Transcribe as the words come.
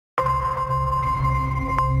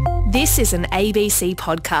This is an ABC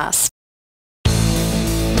podcast.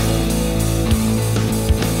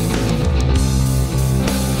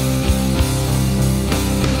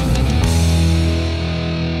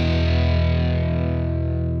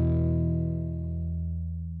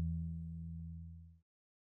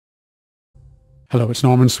 Hello, it's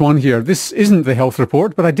Norman Swan here. This isn't the Health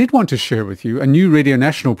Report, but I did want to share with you a new Radio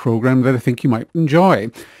National programme that I think you might enjoy.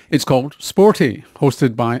 It's called Sporty,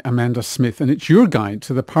 hosted by Amanda Smith, and it's your guide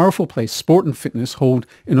to the powerful place sport and fitness hold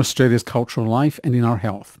in Australia's cultural life and in our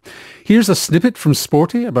health. Here's a snippet from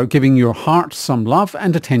Sporty about giving your heart some love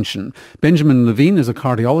and attention. Benjamin Levine is a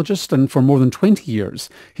cardiologist, and for more than 20 years,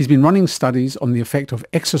 he's been running studies on the effect of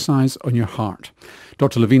exercise on your heart.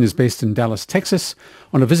 Dr. Levine is based in Dallas, Texas.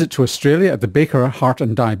 On a visit to Australia at the Baker Heart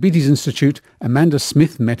and Diabetes Institute, Amanda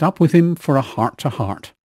Smith met up with him for a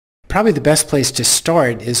heart-to-heart. Probably the best place to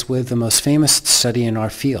start is with the most famous study in our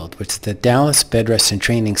field, which is the Dallas Bed Rest and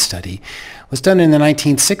Training Study. It was done in the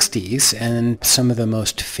 1960s, and some of the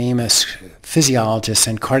most famous physiologists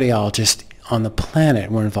and cardiologists on the planet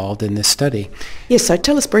were involved in this study. Yes, so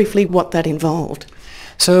tell us briefly what that involved.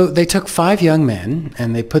 So they took 5 young men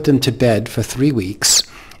and they put them to bed for 3 weeks,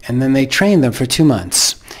 and then they trained them for 2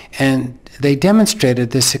 months. And they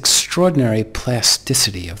demonstrated this extraordinary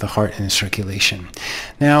plasticity of the heart and circulation.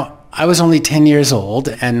 Now, I was only 10 years old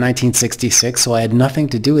in 1966, so I had nothing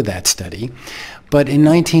to do with that study. But in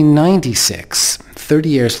 1996, 30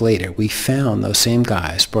 years later, we found those same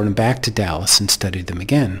guys, brought them back to Dallas and studied them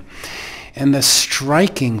again. And the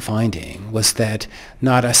striking finding was that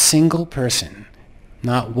not a single person,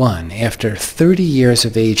 not one, after 30 years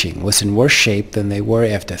of aging, was in worse shape than they were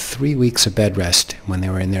after 3 weeks of bed rest when they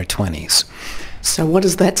were in their 20s. So what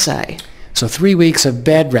does that say? So 3 weeks of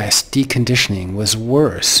bed rest deconditioning was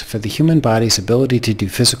worse for the human body's ability to do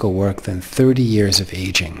physical work than 30 years of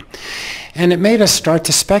aging. And it made us start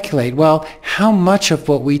to speculate, well, how much of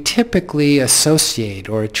what we typically associate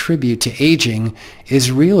or attribute to aging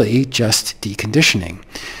is really just deconditioning?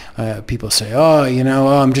 People say,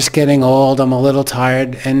 I'm just getting old, I'm a little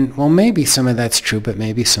tired. And, well, maybe some of that's true, but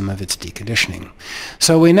maybe some of it's deconditioning.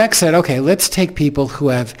 So we next said, okay, let's take people who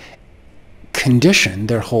have conditioned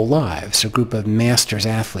their whole lives, a group of masters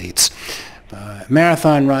athletes,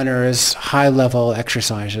 marathon runners, high-level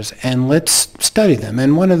exercisers, and let's study them.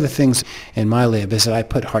 And one of the things in my lab is that I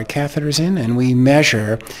put heart catheters in, and we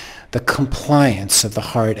measure the compliance of the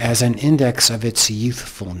heart as an index of its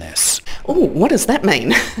youthfulness. Oh, what does that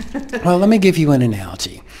mean? Well, let me give you an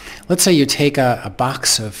analogy. Let's say you take a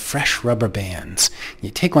box of fresh rubber bands. You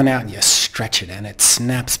take one out and you stretch it, and it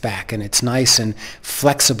snaps back, and it's nice and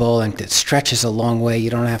flexible, and it stretches a long way. You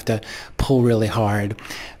don't have to pull really hard.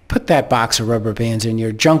 Put that box of rubber bands in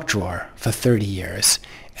your junk drawer for 30 years.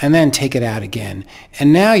 And then take it out again.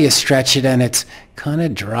 And now you stretch it and it's kind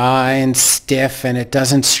of dry and stiff and it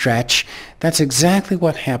doesn't stretch. That's exactly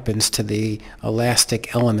what happens to the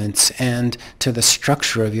elastic elements and to the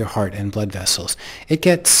structure of your heart and blood vessels. It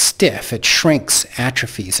gets stiff, it shrinks,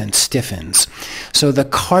 atrophies, and stiffens. So the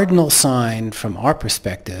cardinal sign from our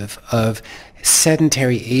perspective of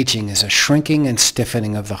sedentary aging is a shrinking and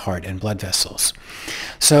stiffening of the heart and blood vessels.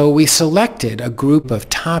 So we selected a group of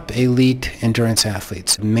top elite endurance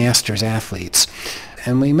athletes, masters athletes,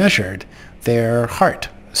 and we measured their heart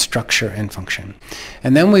structure and function.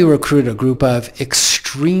 And then we recruited a group of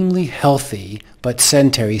extremely healthy but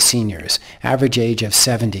sedentary seniors, average age of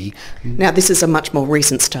 70. Now, this is a much more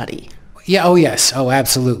recent study. Yeah, oh yes, oh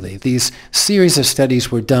absolutely. These series of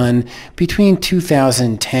studies were done between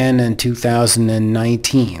 2010 and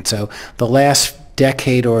 2019, so the last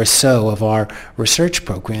decade or so of our research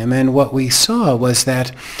program. And what we saw was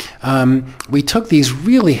that we took these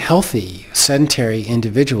really healthy sedentary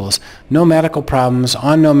individuals, no medical problems,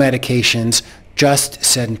 on no medications, just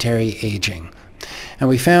sedentary aging. And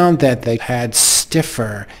we found that they had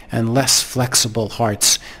stiffer and less flexible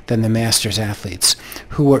hearts than the masters athletes,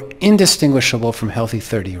 who were indistinguishable from healthy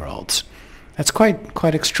 30-year-olds. That's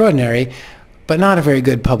quite extraordinary, but not a very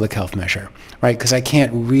good public health measure, right? Because I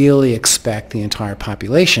can't really expect the entire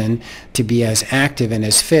population to be as active and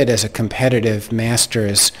as fit as a competitive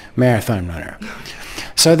masters marathon runner.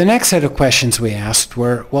 So the next set of questions we asked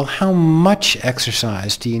were, well, how much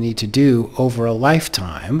exercise do you need to do over a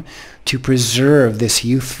lifetime to preserve this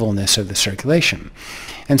youthfulness of the circulation?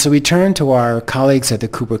 And so we turned to our colleagues at the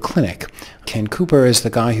Cooper Clinic. Ken Cooper is the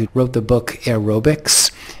guy who wrote the book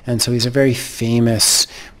Aerobics, and so he's a very famous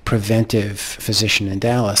preventive physician in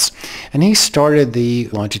Dallas. And he started the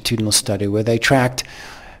longitudinal study where they tracked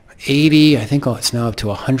 80, I think it's now up to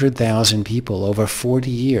 100,000 people over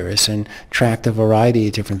 40 years and tracked a variety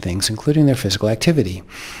of different things, including their physical activity.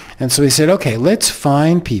 And so we said, okay, let's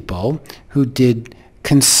find people who did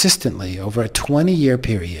consistently over a 20-year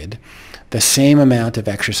period the same amount of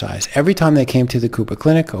exercise. Every time they came to the Cooper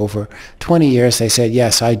Clinic over 20 years, they said,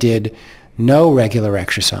 yes, I did no regular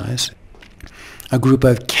exercise. A group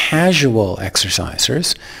of casual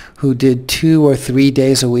exercisers who did 2 or 3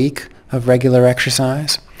 days a week of regular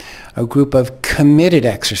exercise. A group of committed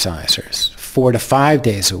exercisers, 4 to 5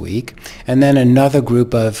 days a week, and then another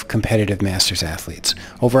group of competitive masters athletes.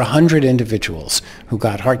 Over 100 individuals who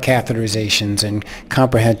got heart catheterizations and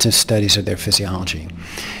comprehensive studies of their physiology.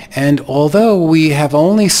 And although we have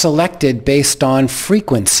only selected based on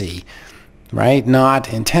frequency, right,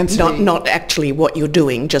 not intensity. Not actually what you're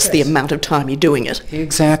doing, just the amount of time you're doing it.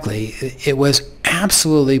 Exactly. It was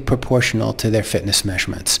absolutely proportional to their fitness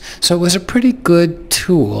measurements. So it was a pretty good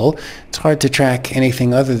tool. It's hard to track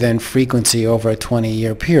anything other than frequency over a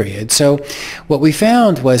 20-year period. So what we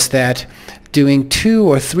found was that doing 2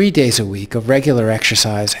 or 3 days a week of regular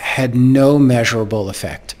exercise had no measurable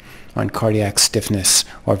effect on cardiac stiffness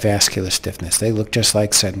or vascular stiffness. They looked just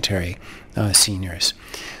like sedentary seniors.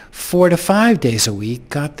 4 to 5 days a week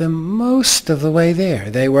got them most of the way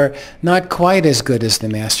there. They were not quite as good as the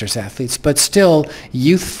masters athletes, but still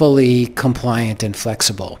youthfully compliant and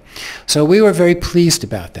flexible. So we were very pleased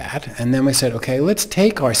about that. And then we said, okay, let's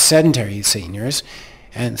take our sedentary seniors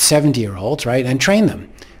and 70-year-olds, right, and train them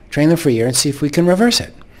for a year and see if we can reverse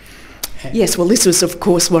it. Yes, well, this was, of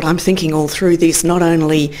course, what I'm thinking all through this. Not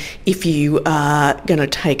only if you are going to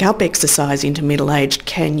take up exercise into middle age,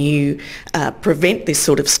 can you prevent this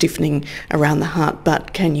sort of stiffening around the heart,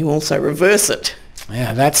 but can you also reverse it?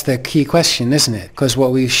 Yeah, that's the key question, isn't it? Because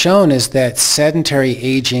what we've shown is that sedentary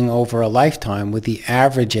aging over a lifetime with the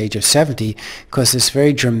average age of 70 causes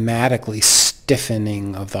very dramatically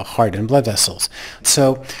stiffening of the heart and blood vessels.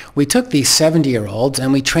 So we took these 70-year-olds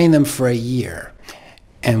and we trained them for a year.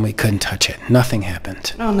 And we couldn't touch it. Nothing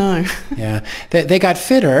happened. Oh, no. Yeah. They got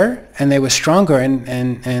fitter and they were stronger,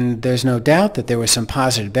 and there's no doubt that there were some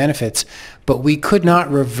positive benefits, but we could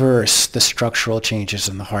not reverse the structural changes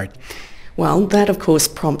in the heart. Well, that, of course,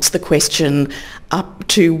 prompts the question, up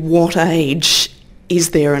to what age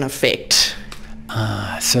is there an effect?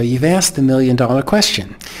 So you've asked the million-dollar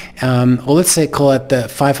question. Well, let's say call it the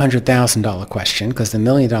 $500,000 question, because the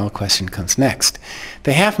million-dollar question comes next.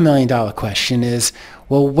 The $500,000 question is,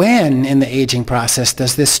 well, when in the aging process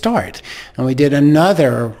does this start? And we did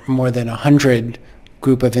another more than 100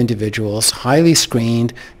 group of individuals, highly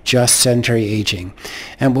screened, just sedentary aging.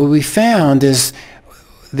 And what we found is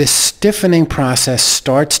this stiffening process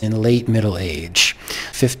starts in late middle age.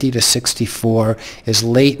 50 to 64 is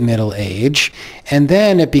late middle age, and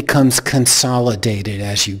then it becomes consolidated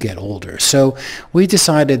as you get older. So we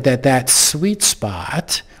decided that that sweet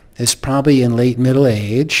spot is probably in late middle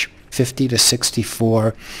age, 50 to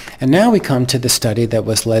 64. And now we come to the study that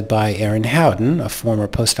was led by Erin Howden, a former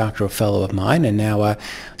postdoctoral fellow of mine and now a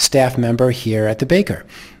staff member here at the Baker.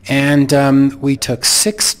 And we took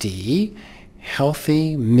 60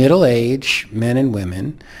 healthy middle-aged men and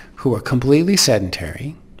women who were completely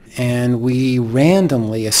sedentary, and we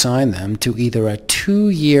randomly assigned them to either a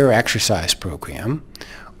 2-year exercise program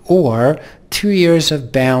or 2 years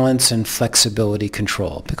of balance and flexibility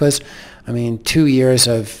control. Because, 2 years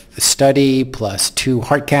of study plus 2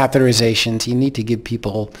 heart catheterizations, you need to give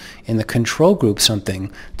people in the control group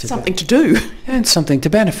something to do. And something to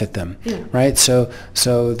benefit them, yeah. Right? So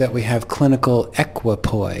that we have clinical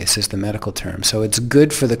equipoise is the medical term. So it's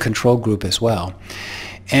good for the control group as well.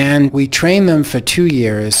 And we trained them for 2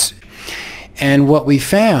 years, and what we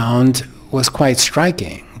found was quite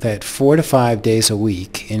striking, that 4 to 5 days a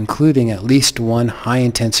week, including at least 1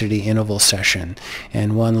 high-intensity interval session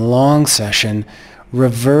and 1 long session,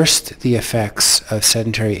 reversed the effects of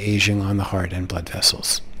sedentary aging on the heart and blood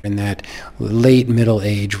vessels in that late middle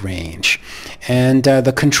age range. And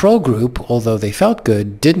the control group, although they felt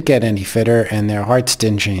good, didn't get any fitter, and their hearts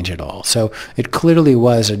didn't change at all. So it clearly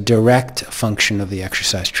was a direct function of the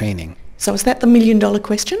exercise training. So is that the million-dollar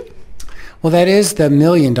question? Well, that is the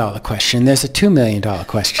million-dollar question. There's a $2 million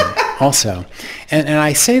question also. And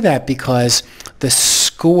I say that because the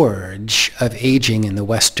scourge of aging in the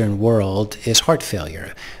Western world is heart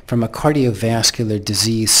failure. From a cardiovascular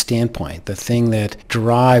disease standpoint, the thing that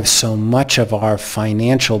drives so much of our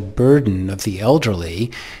financial burden of the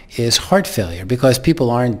elderly is heart failure, because people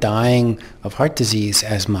aren't dying of heart disease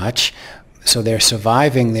as much. So they're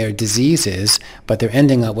surviving their diseases, but they're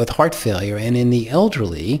ending up with heart failure. And in the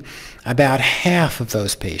elderly, about half of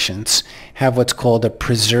those patients have what's called a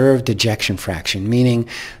preserved ejection fraction, meaning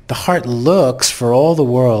the heart looks for all the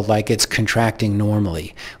world like it's contracting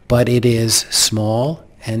normally, but it is small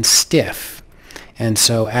and stiff. And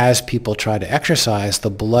so as people try to exercise,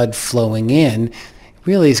 the blood flowing in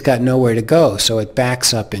really has got nowhere to go. So it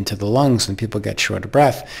backs up into the lungs and people get short of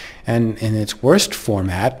breath. And in its worst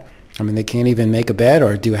format, I mean, they can't even make a bed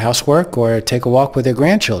or do housework or take a walk with their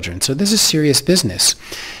grandchildren. So this is serious business.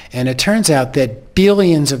 And it turns out that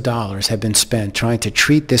billions of dollars have been spent trying to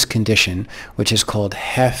treat this condition, which is called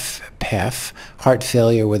HFpEF, heart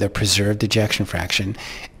failure with a preserved ejection fraction,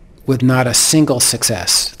 with not a single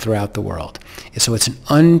success throughout the world. So it's an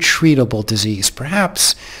untreatable disease,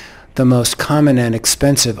 perhaps the most common and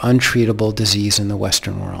expensive untreatable disease in the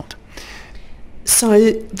Western world.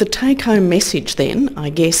 So the take-home message then, I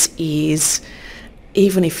guess, is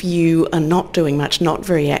even if you are not doing much, not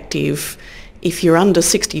very active, if you're under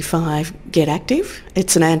 65, get active.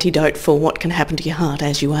 It's an antidote for what can happen to your heart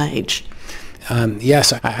as you age.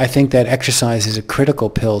 Yes, I think that exercise is a critical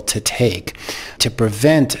pill to take to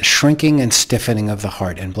prevent shrinking and stiffening of the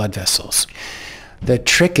heart and blood vessels. The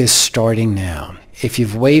trick is starting now. If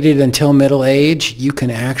you've waited until middle age, you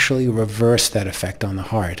can actually reverse that effect on the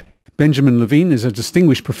heart. Benjamin Levine is a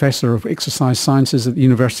distinguished professor of exercise sciences at the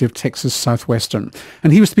University of Texas Southwestern,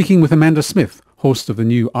 and he was speaking with Amanda Smith, host of the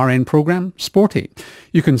new RN program, Sporty.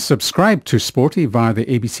 You can subscribe to Sporty via the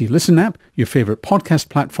ABC Listen app, your favourite podcast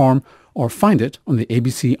platform, or find it on the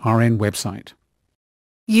ABC RN website.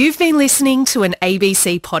 You've been listening to an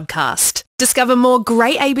ABC podcast. Discover more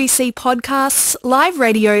great ABC podcasts, live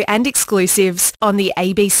radio and exclusives on the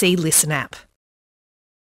ABC Listen app.